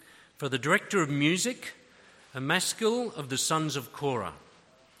For the director of music, a maskil of the sons of Korah.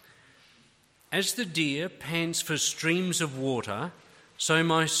 As the deer pants for streams of water, so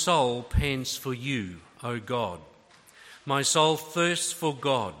my soul pants for you, O God. My soul thirsts for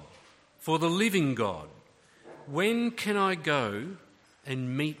God, for the living God. When can I go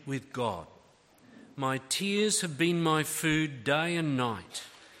and meet with God? My tears have been my food day and night,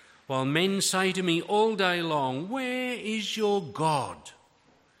 while men say to me all day long, "Where is your God?"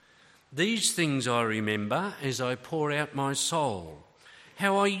 These things I remember as I pour out my soul,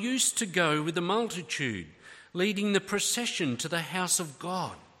 how I used to go with the multitude, leading the procession to the house of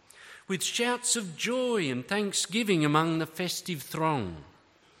God, with shouts of joy and thanksgiving among the festive throng.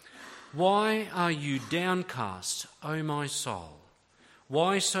 Why are you downcast, O my soul?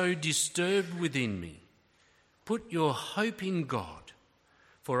 Why so disturbed within me? Put your hope in God,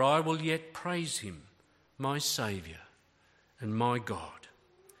 for I will yet praise him, my Saviour and my God.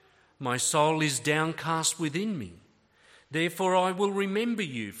 My soul is downcast within me. Therefore I will remember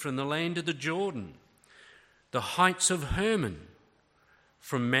you from the land of the Jordan, the heights of Hermon,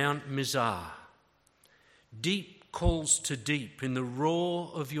 from Mount Mizar. Deep calls to deep in the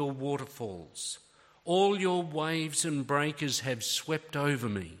roar of your waterfalls. All your waves and breakers have swept over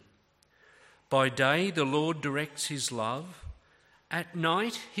me. By day the Lord directs his love. At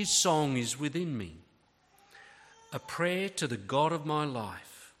night his song is within me, a prayer to the God of my life.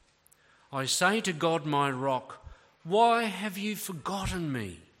 I say to God, my rock, why have you forgotten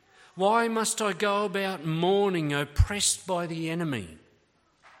me? Why must I go about mourning, oppressed by the enemy?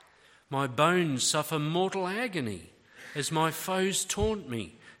 My bones suffer mortal agony as my foes taunt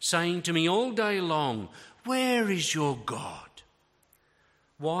me, saying to me all day long, "Where is your God?"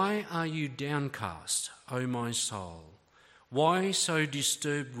 Why are you downcast, O my soul? Why so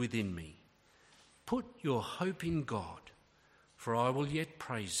disturbed within me? Put your hope in God, for I will yet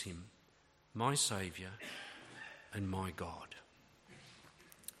praise him, my Saviour and my God.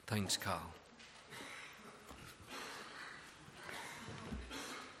 Thanks, Carl.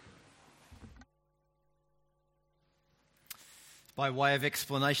 By way of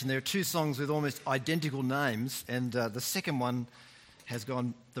explanation, there are two songs with almost identical names, and the second one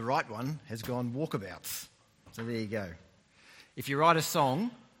the right one has gone Walkabouts. So there you go. If you write a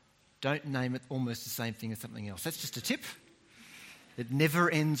song, don't name it almost the same thing as something else. That's just a tip. It never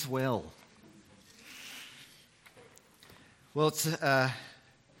ends well. Well, I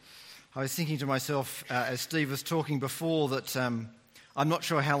was thinking to myself as Steve was talking before that I'm not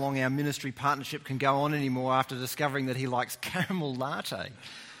sure how long our ministry partnership can go on anymore after discovering that he likes caramel latte.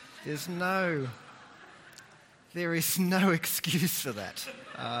 There is no excuse for that.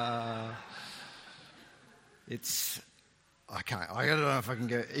 I don't know if I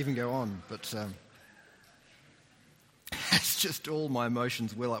can even go on, but it's just all my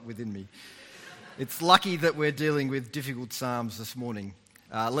emotions well up within me. It's lucky that we're dealing with difficult psalms this morning.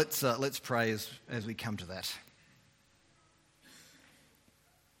 Let's pray as we come to that.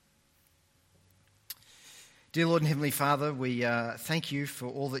 Dear Lord and Heavenly Father, we thank you for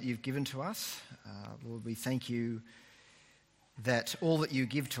all that you've given to us. Lord, we thank you that all that you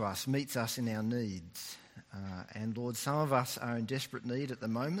give to us meets us in our needs. And Lord, some of us are in desperate need at the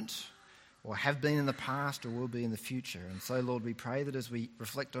moment, or have been in the past, or will be in the future. And so, Lord, we pray that as we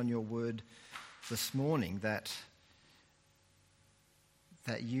reflect on your word this morning, that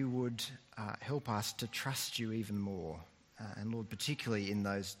you would help us to trust you even more. And Lord, particularly in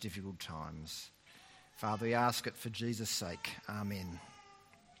those difficult times. Father, we ask it for Jesus' sake. Amen.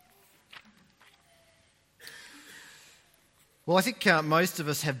 Well, I think most of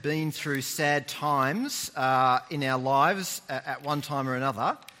us have been through sad times in our lives at one time or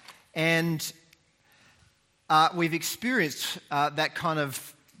another, and we've experienced that kind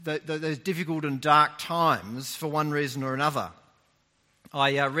of those difficult and dark times for one reason or another.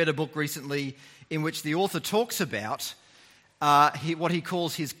 I read a book recently in which the author talks about what he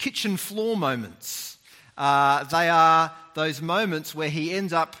calls his kitchen floor moments. They are those moments where he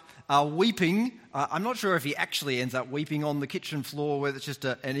ends up weeping. I'm not sure if he actually ends up weeping on the kitchen floor, whether it's just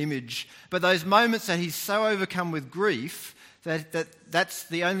an image, but those moments that he's so overcome with grief that's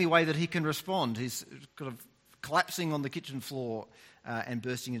the only way that he can respond. He's kind of collapsing on the kitchen floor and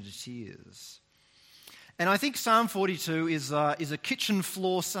bursting into tears. And I think Psalm 42 is a kitchen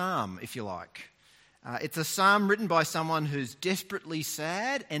floor psalm, if you like. It's a psalm written by someone who's desperately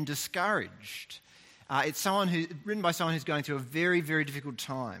sad and discouraged. It's written by someone who's going through a very, very difficult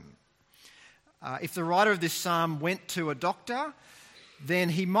time. If the writer of this psalm went to a doctor, then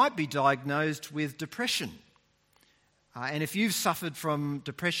he might be diagnosed with depression. And if you've suffered from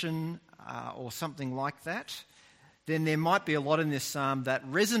depression or something like that, then there might be a lot in this psalm that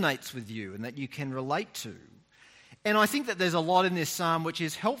resonates with you and that you can relate to. And I think that there's a lot in this psalm which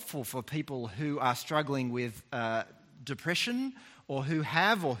is helpful for people who are struggling with depression, or who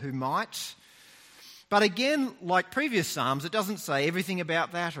have, or who might. But again, like previous psalms, it doesn't say everything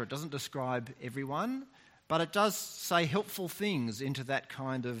about that, or it doesn't describe everyone, but it does say helpful things into that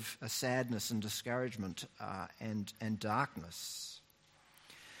kind of sadness and discouragement and darkness.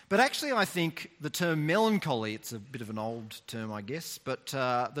 But actually, I think the term melancholy, it's a bit of an old term, I guess, but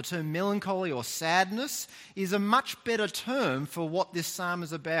the term melancholy or sadness is a much better term for what this psalm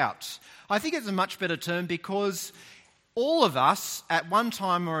is about. I think it's a much better term because all of us, at one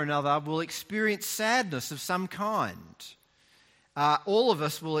time or another, will experience sadness of some kind. All of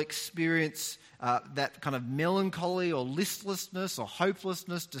us will experience that kind of melancholy or listlessness or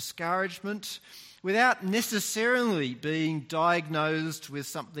hopelessness, discouragement, without necessarily being diagnosed with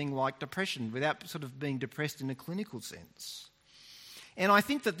something like depression, without sort of being depressed in a clinical sense. And I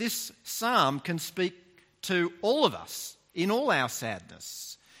think that this psalm can speak to all of us in all our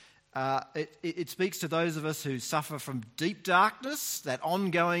sadness. It speaks to those of us who suffer from deep darkness, that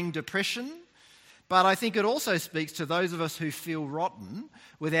ongoing depression, but I think it also speaks to those of us who feel rotten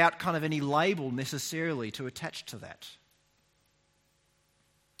without kind of any label necessarily to attach to that.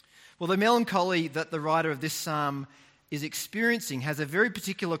 Well, the melancholy that the writer of this psalm is experiencing has a very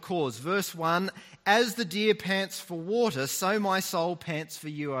particular cause. Verse 1, "As the deer pants for water, so my soul pants for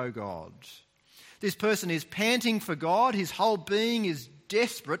you, O God." This person is panting for God. His whole being is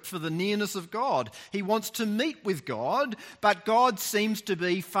desperate for the nearness of God. He wants to meet with God, but God seems to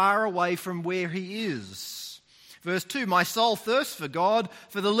be far away from where he is. Verse 2, "My soul thirsts for God,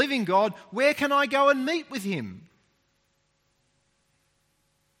 for the living God. Where can I go and meet with him?"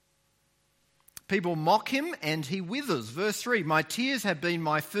 People mock him and he withers. Verse 3, "My tears have been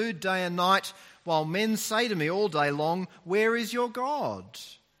my food day and night, while men say to me all day long, 'Where is your God?'"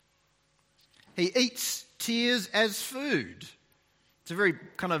 He eats tears as food. It's a very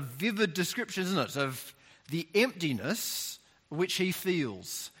kind of vivid description, isn't it, of the emptiness which he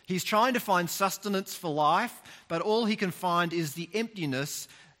feels. He's trying to find sustenance for life, but all he can find is the emptiness,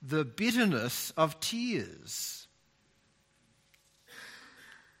 the bitterness of tears.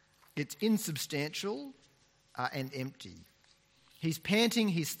 It's insubstantial and empty. He's panting,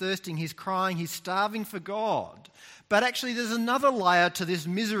 he's thirsting, he's crying, he's starving for God. But actually there's another layer to this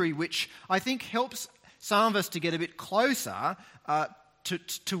misery which I think helps some of us to get a bit closer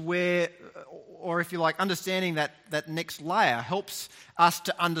to where, or if you like, understanding that next layer helps us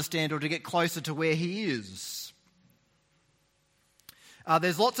to understand or to get closer to where he is.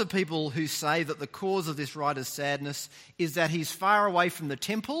 There's lots of people who say that the cause of this writer's sadness is that he's far away from the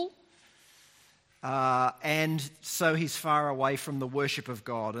temple, and so he's far away from the worship of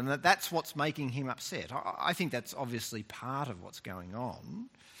God, and that's what's making him upset. I think that's obviously part of what's going on.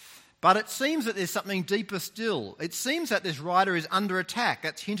 But it seems that there's something deeper still. It seems that this writer is under attack.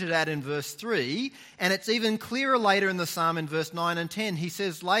 That's hinted at in verse 3, and it's even clearer later in the psalm in verse 9 and 10. He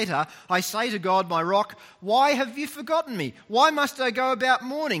says later, "I say to God, my rock, why have you forgotten me? Why must I go about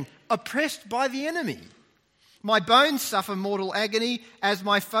mourning, oppressed by the enemy? My bones suffer mortal agony as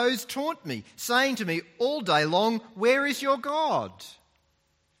my foes taunt me, saying to me all day long, 'Where is your God?'"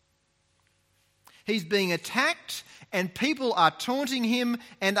 He's being attacked, and people are taunting him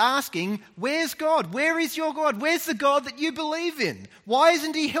and asking, "Where's God? Where is your God? Where's the God that you believe in? Why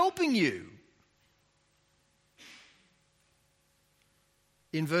isn't he helping you?"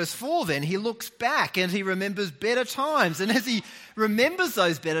 In verse 4 then, he looks back and he remembers better times. And as he remembers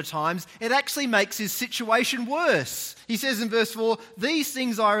those better times, it actually makes his situation worse. He says in verse 4, "These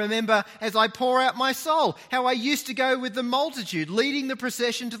things I remember as I pour out my soul, how I used to go with the multitude, leading the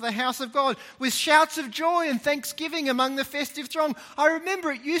procession to the house of God, with shouts of joy and thanksgiving among the festive throng. I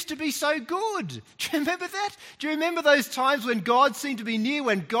remember it used to be so good." Do you remember that? Do you remember those times when God seemed to be near,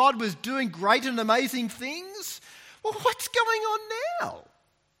 when God was doing great and amazing things? Well, what's going on now?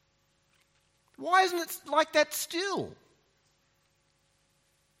 Why isn't it like that still?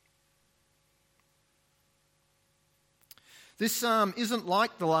 This psalm isn't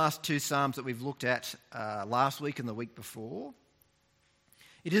like the last two psalms that we've looked at last week and the week before.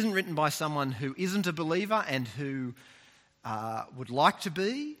 It isn't written by someone who isn't a believer and who would like to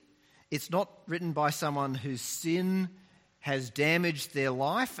be. It's not written by someone whose sin has damaged their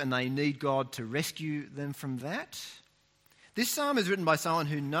life and they need God to rescue them from that. This psalm is written by someone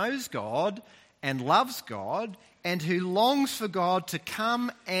who knows God and loves God and who longs for God to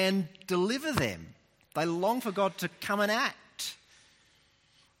come and deliver them. They long for God to come and act.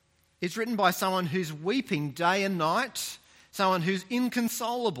 It's written by someone who's weeping day and night, someone who's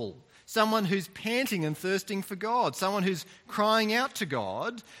inconsolable, someone who's panting and thirsting for God, someone who's crying out to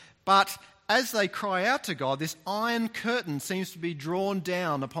God, but as they cry out to God, this iron curtain seems to be drawn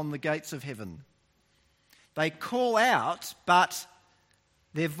down upon the gates of heaven. They call out, but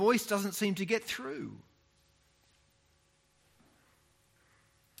their voice doesn't seem to get through.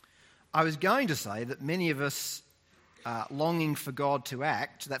 I was going to say that many of us longing for God to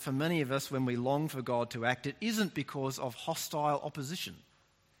act, that for many of us when we long for God to act, it isn't because of hostile opposition.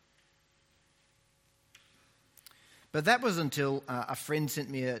 But that was until a friend sent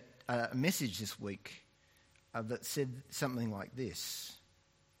me a message this week that said something like this.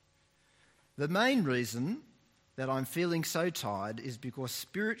 The main reason that I'm feeling so tired is because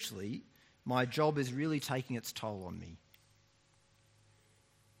spiritually my job is really taking its toll on me.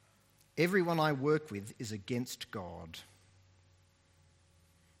 Everyone I work with is against God.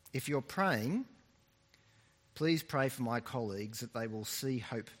 If you're praying, please pray for my colleagues that they will see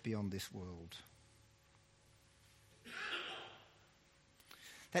hope beyond this world.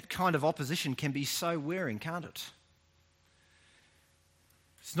 That kind of opposition can be so wearing, can't it?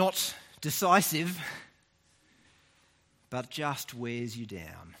 It's not decisive, but just wears you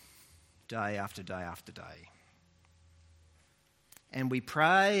down day after day after day. And we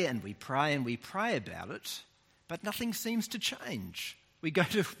pray and we pray and we pray about it, but nothing seems to change. We go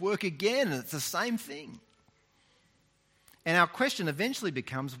to work again and it's the same thing. And our question eventually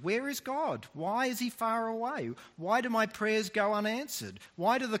becomes, where is God? Why is he far away? Why do my prayers go unanswered?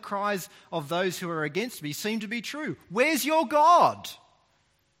 Why do the cries of those who are against me seem to be true? Where's your God?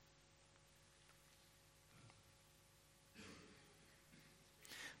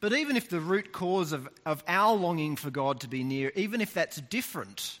 But even if the root cause of our longing for God to be near, even if that's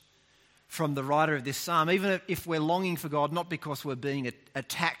different from the writer of this psalm, even if we're longing for God not because we're being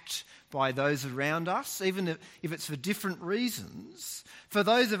attacked by those around us, even if it's for different reasons, for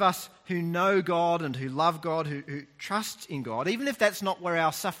those of us who know God and who love God, who trust in God, even if that's not where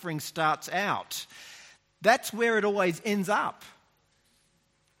our suffering starts out, that's where it always ends up.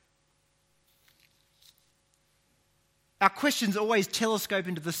 Our questions always telescope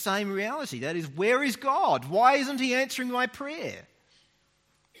into the same reality. That is, where is God? Why isn't he answering my prayer?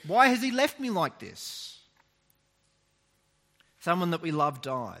 Why has he left me like this? Someone that we love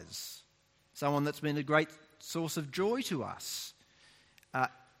dies. Someone that's been a great source of joy to us.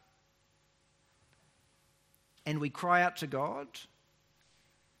 And we cry out to God,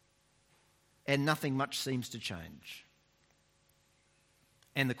 and nothing much seems to change.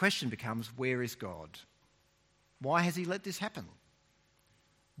 And the question becomes, where is God? Why has he let this happen?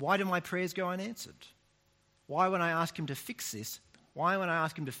 Why do my prayers go unanswered? Why, when I ask him to fix this, why, when I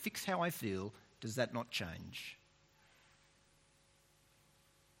ask him to fix how I feel, does that not change?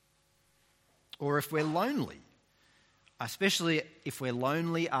 Or if we're lonely, especially if we're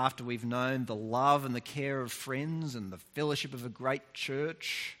lonely after we've known the love and the care of friends and the fellowship of a great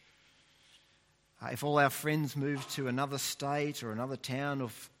church, if all our friends move to another state or another town,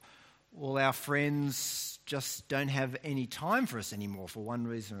 if all our friends just don't have any time for us anymore for one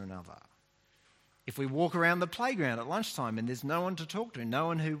reason or another, if we walk around the playground at lunchtime and there's no one to talk to, no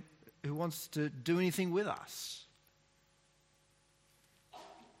one who wants to do anything with us,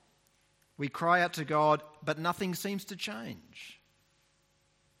 we cry out to God, but nothing seems to change.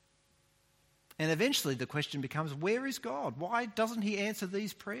 And eventually the question becomes, where is God? Why doesn't he answer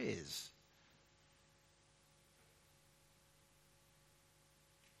these prayers?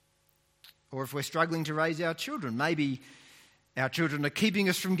 Or if we're struggling to raise our children, maybe our children are keeping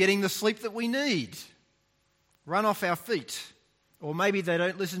us from getting the sleep that we need, run off our feet, or maybe they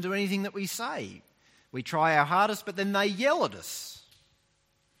don't listen to anything that we say. We try our hardest, but then they yell at us.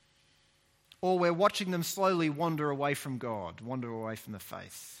 Or we're watching them slowly wander away from God, wander away from the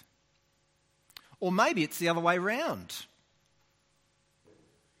faith. Or maybe it's the other way round.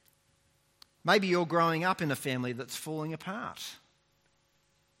 Maybe you're growing up in a family that's falling apart.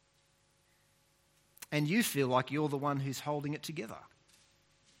 And you feel like you're the one who's holding it together.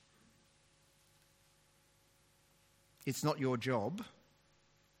 It's not your job,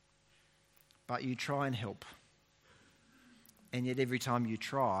 but you try and help. And yet every time you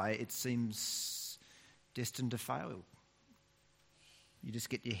try, it seems destined to fail. You just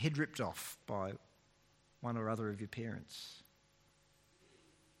get your head ripped off by one or other of your parents.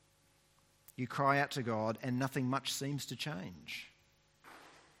 You cry out to God and nothing much seems to change.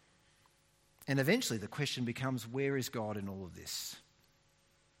 And eventually the question becomes, where is God in all of this?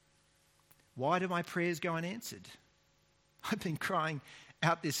 Why do my prayers go unanswered? I've been crying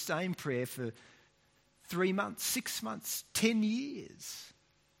out this same prayer for 3 months, 6 months, 10 years.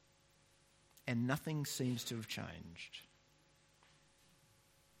 And nothing seems to have changed.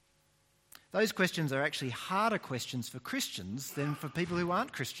 those questions are actually harder questions for Christians than for people who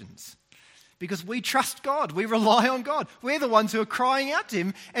aren't Christians. Because we trust God, we rely on God. We're the ones who are crying out to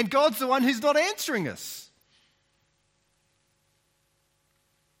him, and God's the one who's not answering us.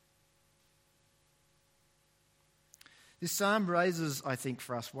 This psalm raises, I think,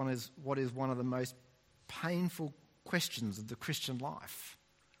 for us what is one of the most painful questions of the Christian life.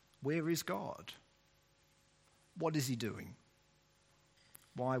 Where is God? What is he doing?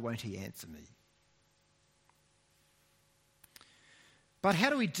 Why won't he answer me? But how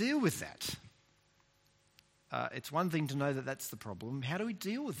do we deal with that? It's one thing to know that that's the problem. How do we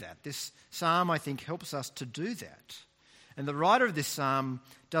deal with that? This psalm, I think, helps us to do that. And the writer of this psalm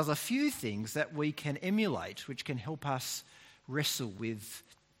does a few things that we can emulate, which can help us wrestle with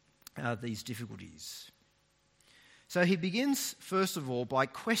these difficulties. So he begins, first of all, by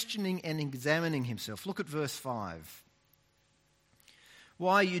questioning and examining himself. Look at verse 5.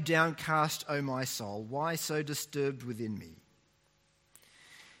 Why are you downcast, O my soul? Why so disturbed within me?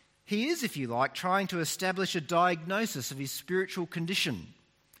 He is, if you like, trying to establish a diagnosis of his spiritual condition.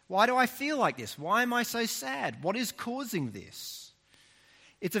 Why do I feel like this? Why am I so sad? What is causing this?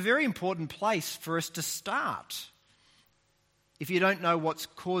 It's a very important place for us to start. If you don't know what's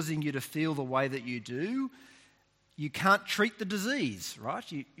causing you to feel the way that you do, you can't treat the disease, right?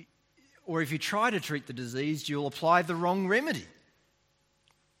 Or if you try to treat the disease, you'll apply the wrong remedy.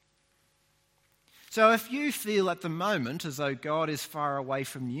 So if you feel at the moment as though God is far away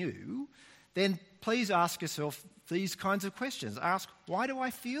from you, then please ask yourself these kinds of questions. Ask, why do I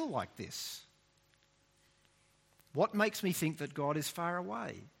feel like this? What makes me think that God is far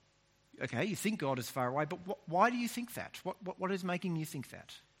away? Okay, you think God is far away, but why do you think that? What is making you think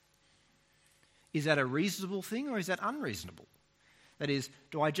that? Is that a reasonable thing or is that unreasonable? That is,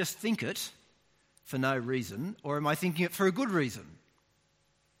 do I just think it for no reason, or am I thinking it for a good reason?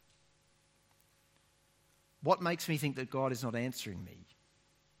 What makes me think that God is not answering me?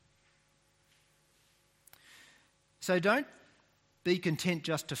 So don't be content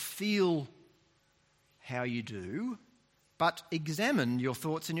just to feel how you do, but examine your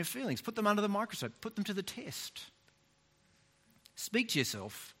thoughts and your feelings. Put them under the microscope. Put them to the test. Speak to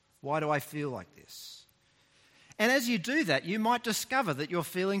yourself. Why do I feel like this? And as you do that, you might discover that your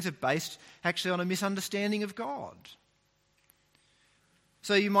feelings are based actually on a misunderstanding of God.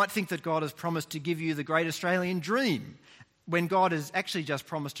 So you might think that God has promised to give you the great Australian dream, when God has actually just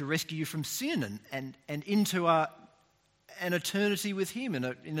promised to rescue you from sin and into an eternity with him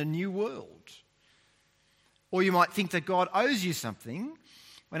in a new world. Or you might think that God owes you something,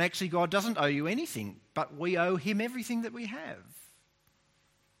 when actually God doesn't owe you anything, but we owe him everything that we have.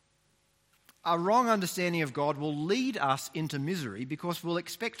 A wrong understanding of God will lead us into misery because we'll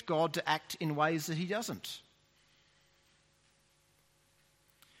expect God to act in ways that he doesn't.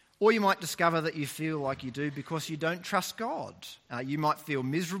 Or you might discover that you feel like you do because you don't trust God. You might feel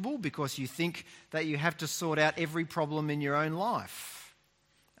miserable because you think that you have to sort out every problem in your own life.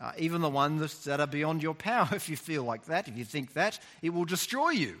 Even the ones that are beyond your power. If you feel like that, if you think that, it will destroy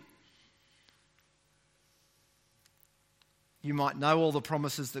you. You might know all the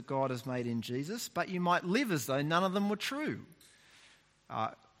promises that God has made in Jesus, but you might live as though none of them were true.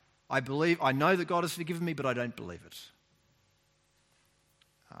 I know that God has forgiven me, but I don't believe it.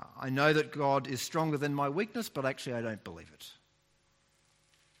 I know that God is stronger than my weakness, but actually I don't believe it.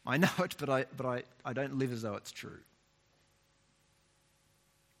 I know it, but I don't live as though it's true.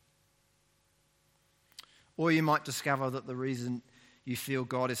 Or you might discover that the reason you feel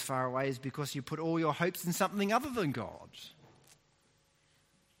God is far away is because you put all your hopes in something other than God.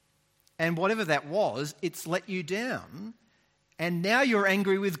 And whatever that was, it's let you down, and now you're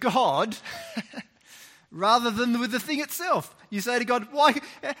angry with God rather than with the thing itself. You say to God, "Why?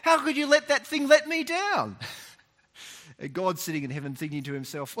 How could you let that thing let me down?" And God's sitting in heaven thinking to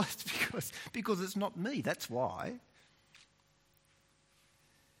himself, "Well, it's because it's not me, that's why."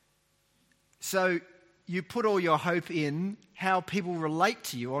 So you put all your hope in how people relate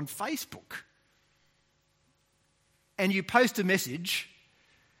to you on Facebook. And you post a message,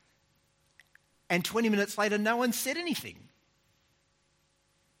 and 20 minutes later no one said anything.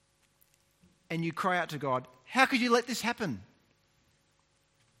 And you cry out to God, "How could you let this happen?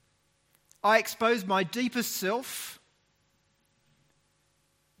 I exposed my deepest self,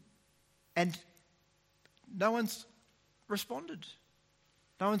 and no one's responded.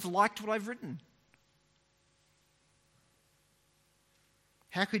 No one's liked what I've written.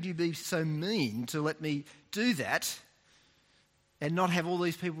 How could you be so mean to let me do that and not have all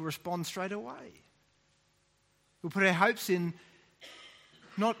these people respond straight away?" We put our hopes in,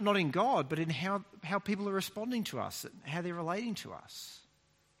 not in God, but in how people are responding to us, how they're relating to us.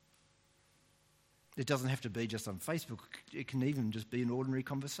 It doesn't have to be just on Facebook. It can even just be an ordinary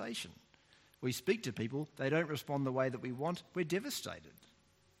conversation. We speak to people, they don't respond the way that we want, we're devastated.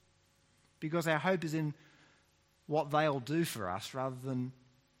 Because our hope is in what they'll do for us rather than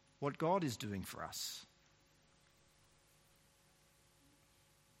what God is doing for us.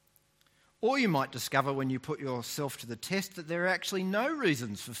 Or you might discover when you put yourself to the test that there are actually no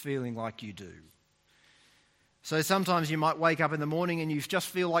reasons for feeling like you do. So sometimes you might wake up in the morning and you just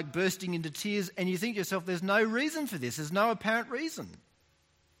feel like bursting into tears and you think to yourself, there's no reason for this, there's no apparent reason.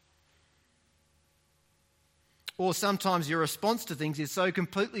 Or sometimes your response to things is so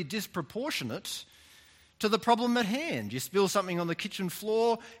completely disproportionate to the problem at hand. You spill something on the kitchen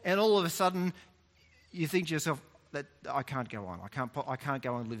floor and all of a sudden you think to yourself, that I can't go on. I can't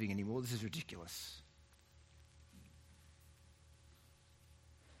go on living anymore. This is ridiculous.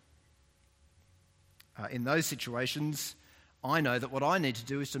 In those situations, I know that what I need to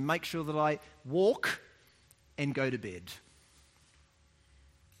do is to make sure that I walk and go to bed.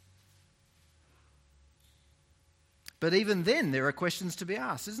 But even then, there are questions to be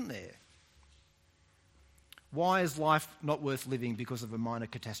asked, isn't there? Why is life not worth living because of a minor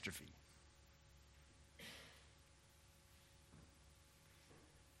catastrophe?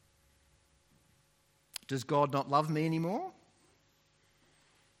 Does God not love me anymore?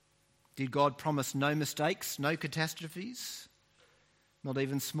 Did God promise no mistakes, no catastrophes, not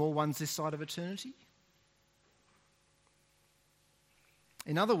even small ones this side of eternity?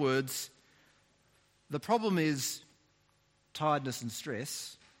 In other words, the problem is tiredness and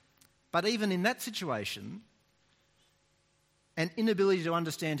stress, but even in that situation, an inability to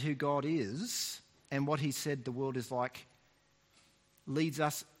understand who God is and what he said the world is like leads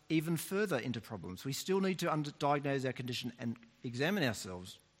us even further into problems. We still need to diagnose our condition and examine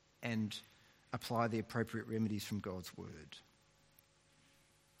ourselves and apply the appropriate remedies from God's word.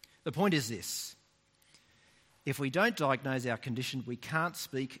 The point is this: if we don't diagnose our condition, we can't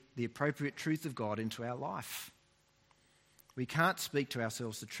speak the appropriate truth of God into our life. We can't speak to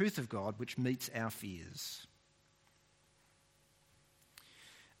ourselves the truth of God which meets our fears.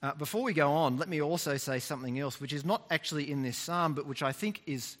 Before we go on, let me also say something else which is not actually in this psalm, but which I think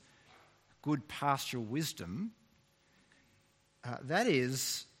is good pastoral wisdom. That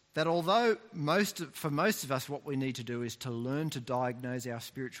is that although for most of us what we need to do is to learn to diagnose our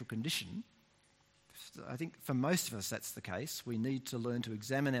spiritual condition, I think for most of us that's the case. We need to learn to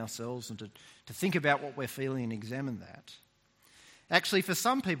examine ourselves and to think about what we're feeling and examine that. Actually, for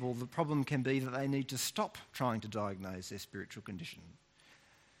some people, the problem can be that they need to stop trying to diagnose their spiritual condition.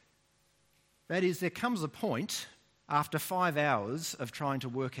 That is, there comes a point after 5 hours of trying to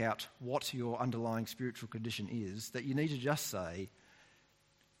work out what your underlying spiritual condition is that you need to just say,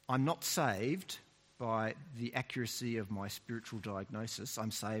 I'm not saved by the accuracy of my spiritual diagnosis.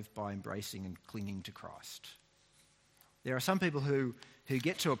 I'm saved by embracing and clinging to Christ. There are some people who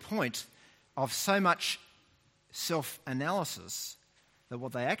get to a point of so much self-analysis that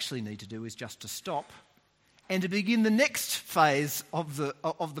what they actually need to do is just to stop and to begin the next phase of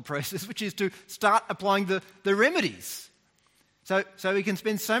the process, which is to start applying the remedies. So we can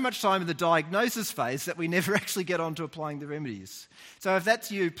spend so much time in the diagnosis phase that we never actually get on to applying the remedies. So if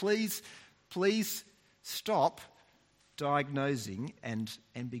that's you, please stop diagnosing and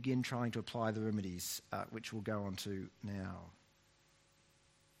begin trying to apply the remedies, which we'll go on to now.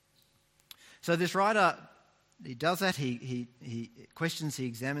 So this writer, he does that, he questions, he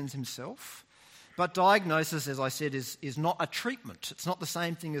examines himself. But diagnosis, as I said, is not a treatment. It's not the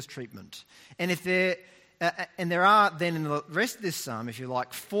same thing as treatment. And there are then in the rest of this psalm, if you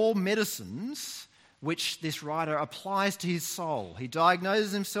like, 4 medicines which this writer applies to his soul. He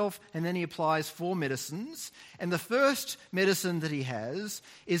diagnoses himself and then he applies 4 medicines. And the first medicine that he has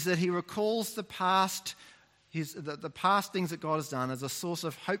is that he recalls the past things that God has done as a source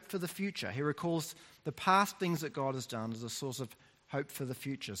of hope for the future. He recalls the past things that God has done as a source of hope for the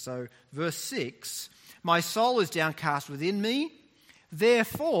future. So verse 6, my soul is downcast within me,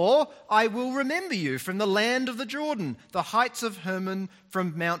 therefore I will remember you from the land of the Jordan, the heights of Hermon,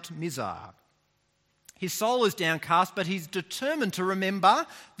 from Mount Mizar. His soul is downcast, but he's determined to remember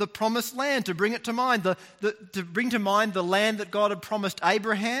the promised land, to bring it to mind, to bring to mind the land that God had promised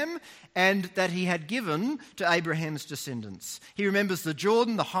Abraham and that he had given to Abraham's descendants. He remembers the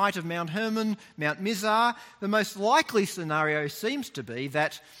Jordan, the height of Mount Hermon, Mount Mizar. The most likely scenario seems to be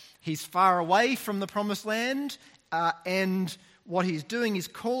that he's far away from the promised land and what he's doing is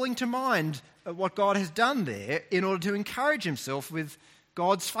calling to mind what God has done there in order to encourage himself with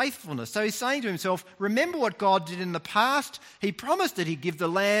God's faithfulness. So he's saying to himself, remember what God did in the past. He promised that he'd give the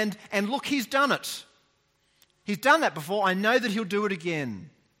land, and look, he's done it. He's done that before. I know that he'll do it again.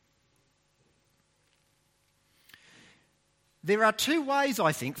 There are two ways,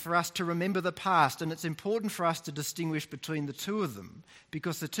 I think, for us to remember the past, and it's important for us to distinguish between the two of them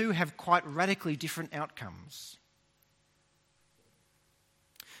because the two have quite radically different outcomes.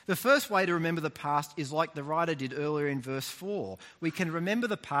 The first way to remember the past is like the writer did earlier in verse 4. We can remember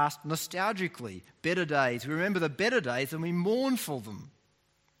the past nostalgically, better days. We remember the better days and we mourn for them.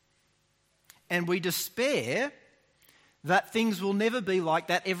 And we despair that things will never be like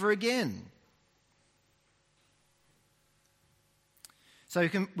that ever again. So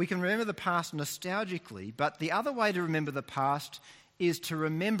we can remember the past nostalgically, but the other way to remember the past is to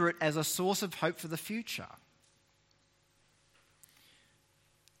remember it as a source of hope for the future.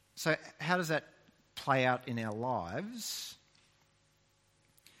 So how does that play out in our lives?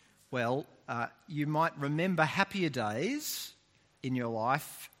 Well, you might remember happier days in your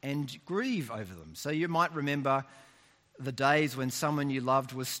life and grieve over them. So you might remember the days when someone you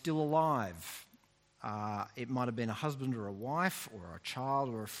loved was still alive. It might have been a husband or a wife or a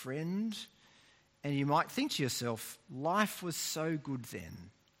child or a friend. And you might think to yourself, life was so good then.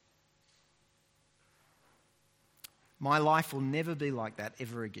 My life will never be like that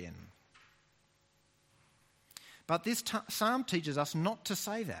ever again. But this psalm teaches us not to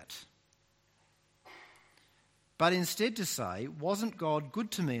say that. But instead to say, wasn't God good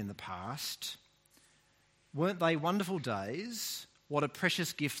to me in the past? Weren't they wonderful days? What a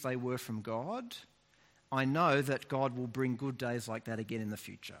precious gift they were from God. I know that God will bring good days like that again in the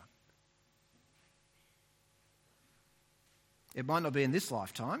future. It might not be in this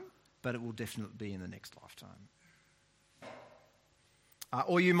lifetime, but it will definitely be in the next lifetime.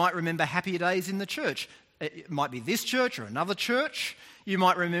 Or you might remember happier days in the church. It might be this church or another church. You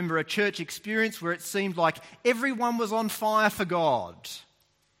might remember a church experience where it seemed like everyone was on fire for God.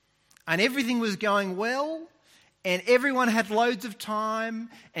 And everything was going well. And everyone had loads of time,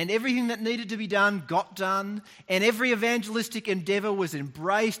 and everything that needed to be done got done, and every evangelistic endeavour was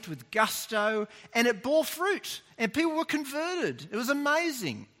embraced with gusto, and it bore fruit, and people were converted. It was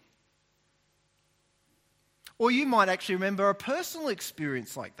amazing. Or you might actually remember a personal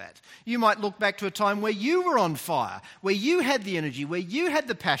experience like that. You might look back to a time where you were on fire, where you had the energy, where you had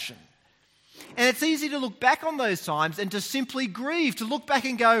the passion. And it's easy to look back on those times and to simply grieve, to look back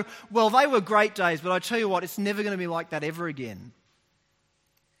and go, well, they were great days, but I tell you what, it's never going to be like that ever again.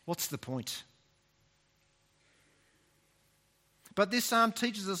 What's the point? But this psalm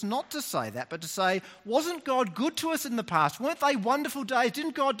teaches us not to say that, but to say, wasn't God good to us in the past? Weren't they wonderful days?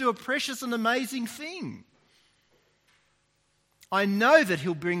 Didn't God do a precious and amazing thing? I know that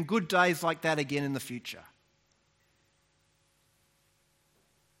he'll bring good days like that again in the future.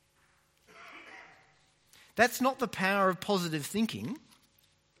 That's not the power of positive thinking.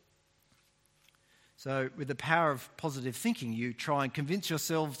 So with the power of positive thinking, you try and convince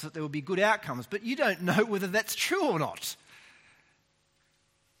yourselves that there will be good outcomes, but you don't know whether that's true or not.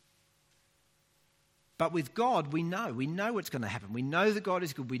 But with God, we know what's going to happen. We know that God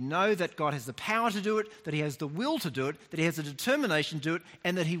is good. We know that God has the power to do it, that he has the will to do it, that he has the determination to do it,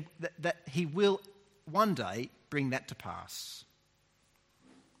 and that he will one day bring that to pass.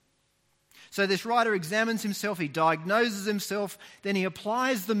 So this writer examines himself, he diagnoses himself, then he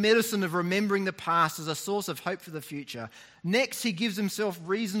applies the medicine of remembering the past as a source of hope for the future. Next, he gives himself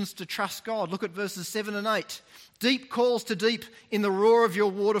reasons to trust God. Look at verses 7 and 8. Deep calls to deep in the roar of your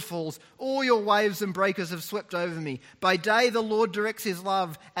waterfalls. All your waves and breakers have swept over me. By day the Lord directs his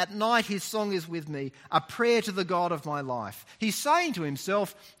love. At night his song is with me, a prayer to the God of my life. He's saying to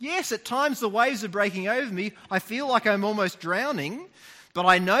himself, yes, at times the waves are breaking over me. I feel like I'm almost drowning. But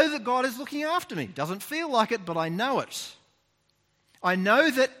I know that God is looking after me. Doesn't feel like it, but I know it. I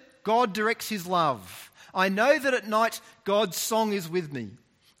know that God directs his love. I know that at night God's song is with me.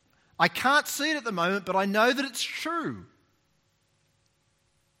 I can't see it at the moment, but I know that it's true.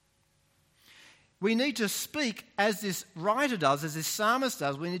 We need to speak, as this writer does, as this psalmist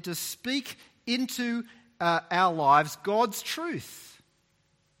does, we need to speak into our lives God's truth.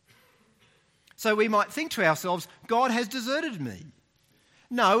 So we might think to ourselves, God has deserted me.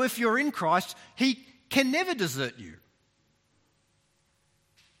 No, if you're in Christ, he can never desert you.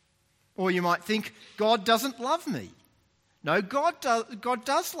 Or you might think, God doesn't love me. No, God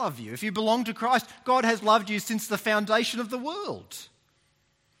does love you. If you belong to Christ, God has loved you since the foundation of the world.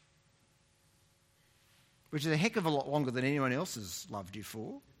 Which is a heck of a lot longer than anyone else has loved you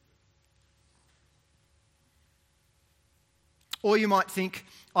for. Or you might think,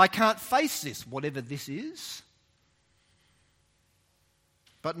 I can't face this, whatever this is.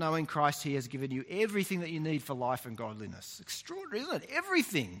 But knowing Christ, he has given you everything that you need for life and godliness. Extraordinary, isn't it?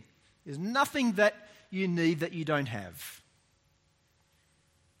 Everything. There's nothing that you need that you don't have.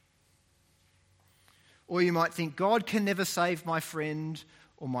 Or you might think, God can never save my friend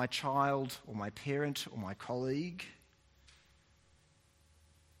or my child or my parent or my colleague.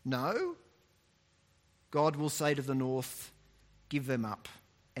 No. God will say to the north, give them up,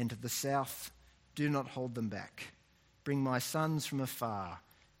 and to the south, do not hold them back. Bring my sons from afar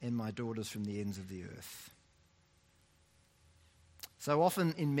and my daughters from the ends of the earth. So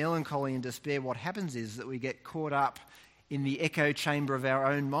often in melancholy and despair, what happens is that we get caught up in the echo chamber of our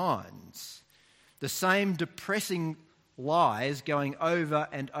own minds. The same depressing lies going over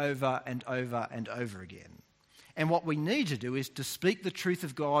and over and over and over again. And what we need to do is to speak the truth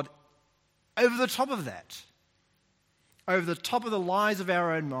of God over the top of that. Over the top of the lies of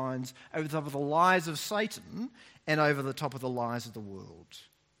our own minds, over the top of the lies of Satan, and over the top of the lies of the world.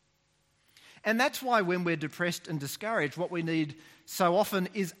 And that's why when we're depressed and discouraged, what we need so often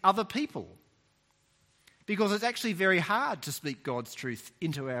is other people. Because it's actually very hard to speak God's truth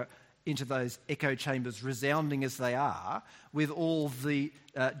into those echo chambers, resounding as they are, with all the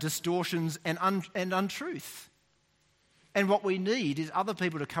distortions and untruth. And what we need is other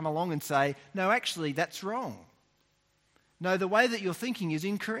people to come along and say, no, actually, that's wrong. No, the way that you're thinking is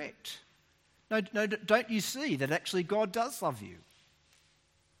incorrect. No, don't you see that actually God does love you?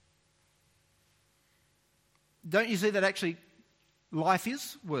 Don't you see that actually life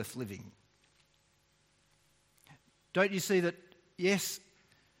is worth living? Don't you see that, yes,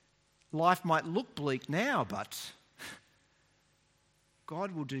 life might look bleak now, but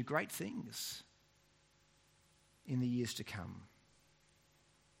God will do great things in the years to come.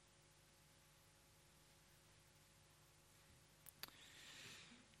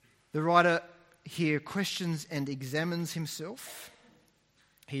 The writer here questions and examines himself.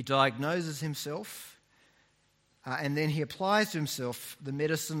 He diagnoses himself. And then he applies to himself the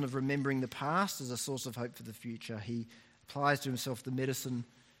medicine of remembering the past as a source of hope for the future. He applies to himself the medicine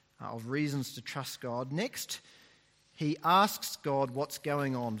of reasons to trust God. Next, he asks God what's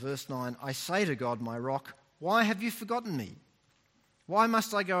going on. Verse 9, I say to God, my rock, why have you forgotten me? Why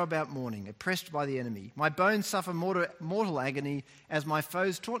must I go about mourning, oppressed by the enemy? My bones suffer mortal agony as my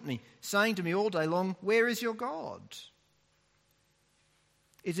foes taunt me, saying to me all day long, where is your God?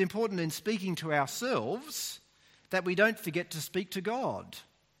 It's important in speaking to ourselves that we don't forget to speak to God.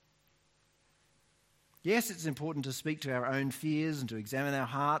 Yes, it's important to speak to our own fears and to examine our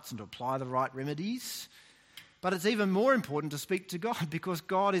hearts and to apply the right remedies. But it's even more important to speak to God because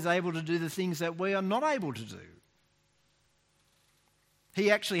God is able to do the things that we are not able to do. He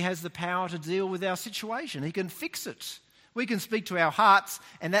actually has the power to deal with our situation. He can fix it. We can speak to our hearts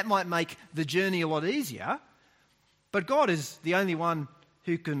and that might make the journey a lot easier. But God is the only one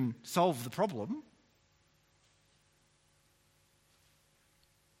who can solve the problem.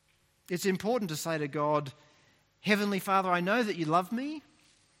 It's important to say to God, Heavenly Father, I know that you love me,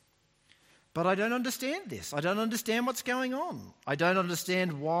 but I don't understand this. I don't understand what's going on. I don't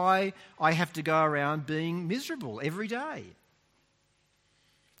understand why I have to go around being miserable every day.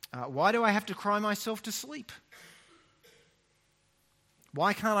 Why do I have to cry myself to sleep?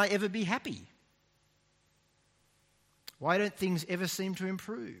 Why can't I ever be happy? Why don't things ever seem to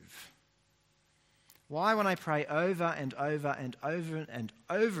improve? Why, when I pray over and over and over and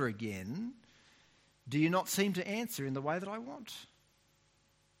over again, do you not seem to answer in the way that I want?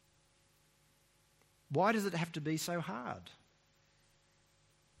 Why does it have to be so hard?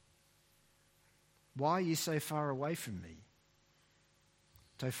 Why are you so far away from me?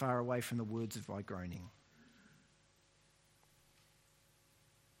 So far away from the words of my groaning?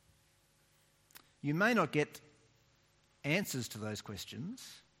 You may not get answers to those questions,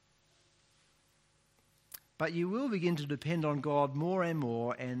 but you will begin to depend on God more and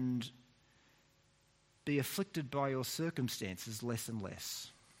more and be afflicted by your circumstances less and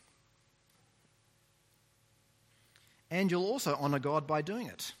less. And you'll also honour God by doing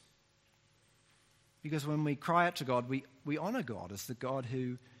it. Because when we cry out to God, we honour God as the God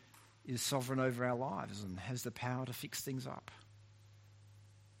who is sovereign over our lives and has the power to fix things up.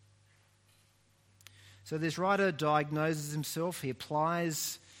 So this writer diagnoses himself. He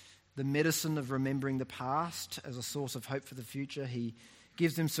applies the medicine of remembering the past as a source of hope for the future. He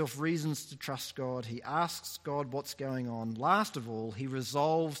gives himself reasons to trust God. He asks God what's going on. Last of all, he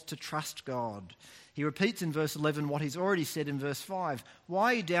resolves to trust God. He repeats in verse 11 what he's already said in verse 5. Why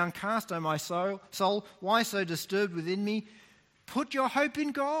are you downcast, O my soul? Why so disturbed within me? Put your hope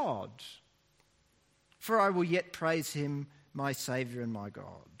in God, for I will yet praise him, my Saviour and my God.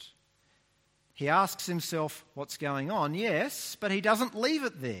 He asks himself what's going on, yes, but he doesn't leave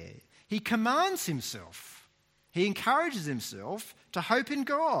it there. He commands himself. He encourages himself to hope in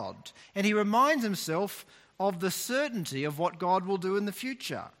God, and he reminds himself of the certainty of what God will do in the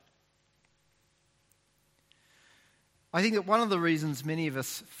future. I think that one of the reasons many of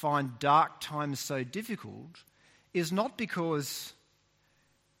us find dark times so difficult is not because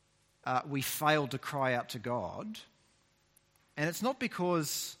we fail to cry out to God, and it's not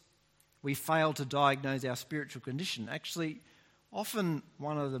because we fail to diagnose our spiritual condition. Actually, often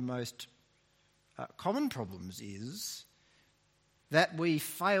one of the most common problems is that we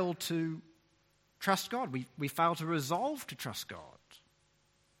fail to trust God. We fail to resolve to trust God.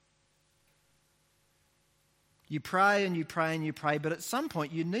 You pray and you pray and you pray, but at some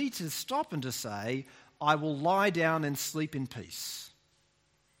point you need to stop and to say, I will lie down and sleep in peace.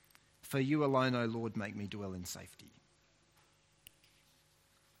 For you alone, O Lord, make me dwell in safety.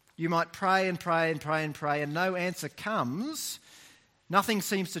 You might pray and pray and pray and pray, and no answer comes. Nothing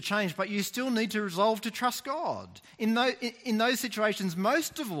seems to change, but you still need to resolve to trust God. In those situations,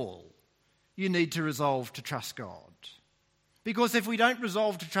 most of all, you need to resolve to trust God. Because if we don't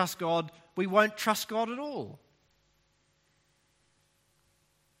resolve to trust God, we won't trust God at all.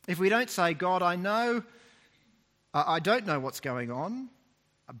 If we don't say, God, I don't know what's going on,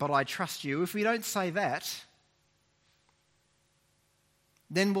 but I trust you. If we don't say that,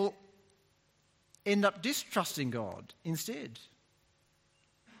 then we'll end up distrusting God instead.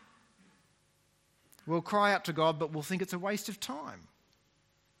 We'll cry out to God, but we'll think it's a waste of time.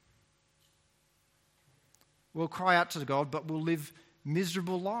 We'll cry out to God, but we'll live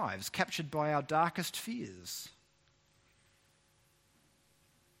miserable lives, captured by our darkest fears.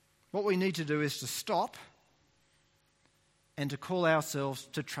 What we need to do is to stop and to call ourselves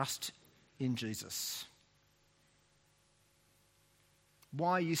to trust in Jesus.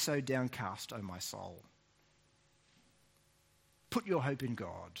 Why are you so downcast, O my soul? Put your hope in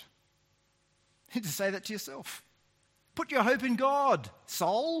God. You need to say that to yourself. Put your hope in God,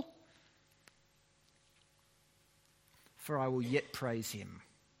 soul. For I will yet praise him.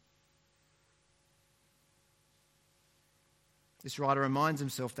 This writer reminds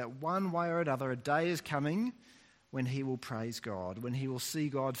himself that one way or another, a day is coming when he will praise God, when he will see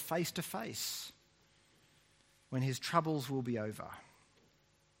God face to face, when his troubles will be over.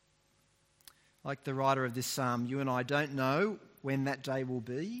 Like the writer of this psalm, you and I don't know when that day will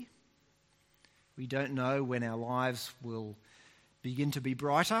be. We don't know when our lives will begin to be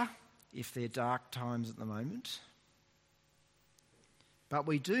brighter, if they're dark times at the moment. But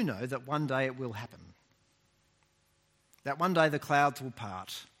we do know that one day it will happen. That one day the clouds will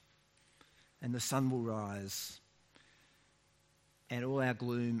part and the sun will rise and all our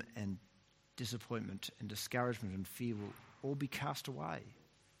gloom and disappointment and discouragement and fear will all be cast away.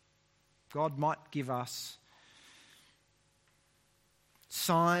 God might give us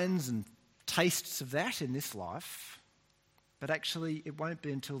signs and tastes of that in this life, but actually it won't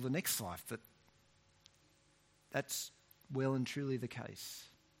be until the next life that that's well and truly the case.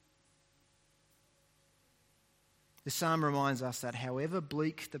 The psalm reminds us that however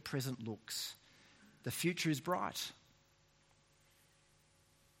bleak the present looks, the future is bright.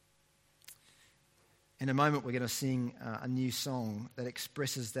 In a moment we're going to sing a new song that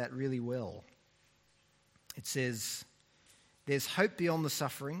expresses that really well. It says, there's hope beyond the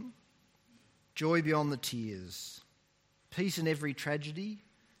suffering, joy beyond the tears, peace in every tragedy,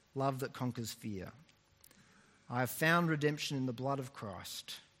 love that conquers fear. I have found redemption in the blood of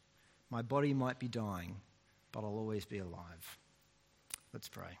Christ. My body might be dying, but I'll always be alive. Let's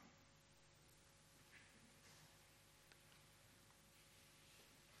pray.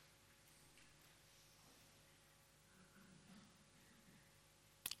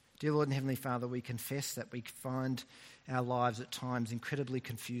 Dear Lord and Heavenly Father, we confess that we find our lives at times incredibly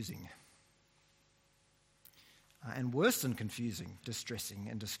confusing. And worse than confusing, distressing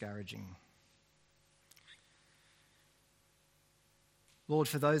and discouraging. Lord,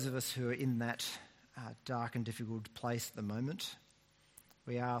 for those of us who are in that dark and difficult place at the moment,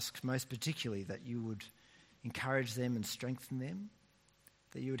 we ask most particularly that you would encourage them and strengthen them,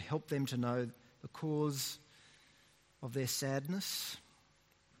 that you would help them to know the cause of their sadness,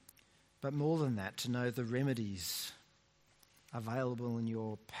 but more than that, to know the remedies available in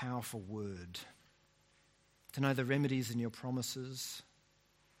your powerful word, to know the remedies in your promises,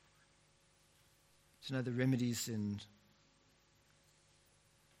 to know the remedies in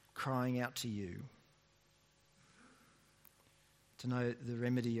crying out to you, to know the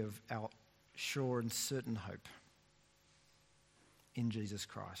remedy of our sure and certain hope in Jesus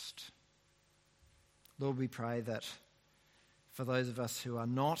Christ. Lord, we pray that for those of us who are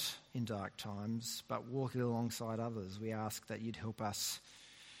not in dark times but walking alongside others, we ask that you'd help us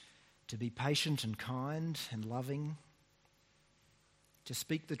to be patient and kind and loving, to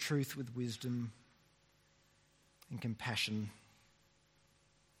speak the truth with wisdom and compassion,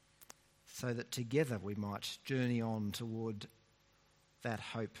 so that together we might journey on toward that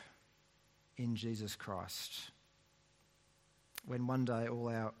hope in Jesus Christ, when one day all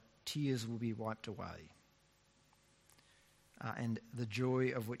our tears will be wiped away, and the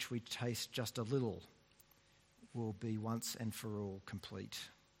joy of which we taste just a little will be once and for all complete,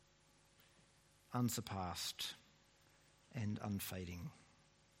 unsurpassed and unfading.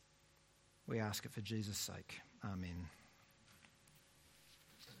 We ask it for Jesus' sake. Amen.